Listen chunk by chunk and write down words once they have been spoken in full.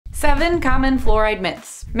7 common fluoride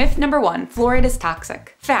myths. Myth number 1, fluoride is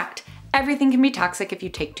toxic. Fact. Everything can be toxic if you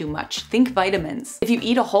take too much. Think vitamins. If you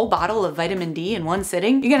eat a whole bottle of vitamin D in one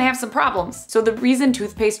sitting, you're gonna have some problems. So the reason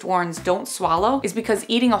toothpaste warns don't swallow is because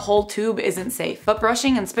eating a whole tube isn't safe, but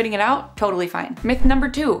brushing and spitting it out, totally fine. Myth number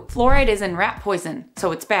 2, fluoride is in rat poison,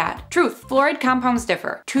 so it's bad. Truth, fluoride compounds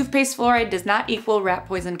differ. Toothpaste fluoride does not equal rat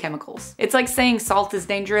poison chemicals. It's like saying salt is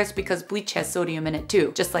dangerous because bleach has sodium in it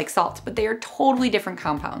too, just like salt, but they are totally different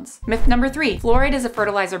compounds. Myth number 3, fluoride is a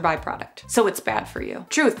fertilizer byproduct, so it's bad for you.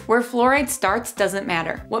 Truth, where fluoride starts doesn't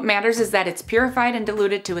matter. What matters is that it's purified and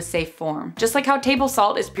diluted to a safe form. Just like how table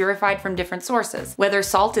salt is purified from different sources. Whether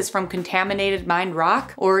salt is from contaminated mined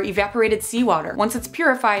rock or evaporated seawater, once it's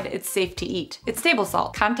purified, it's safe to eat. It's table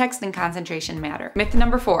salt. Context and concentration matter. Myth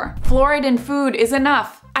number 4, fluoride in food is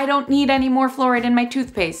enough. I don't need any more fluoride in my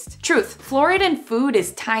toothpaste. Truth, fluoride in food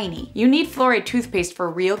is tiny. You need fluoride toothpaste for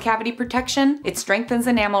real cavity protection. It strengthens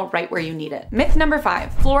enamel right where you need it. Myth number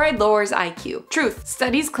 5, fluoride lowers IQ. Truth,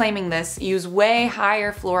 studies claiming this use way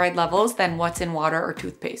higher fluoride levels than what's in water or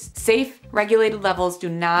toothpaste. Safe, regulated levels do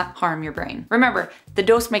not harm your brain. Remember, the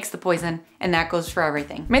dose makes the poison, and that goes for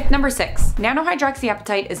everything. Myth number 6,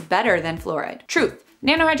 nano-hydroxyapatite is better than fluoride. Truth,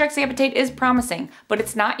 nano-hydroxyapatite is promising, but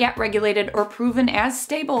it's not yet regulated or proven as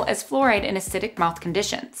stable as fluoride in acidic mouth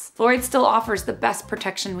conditions. Fluoride still offers the best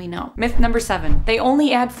protection we know. Myth number 7, they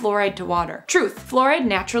only add fluoride to water. Truth, fluoride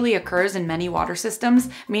naturally occurs in many water systems,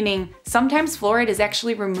 meaning sometimes fluoride is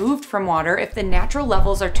actually removed from water if the natural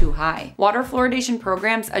levels are too high. Water fluoridation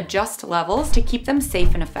programs adjust levels to keep them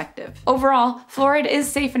safe and effective. Overall, fluoride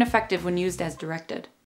is safe and effective when used as directed.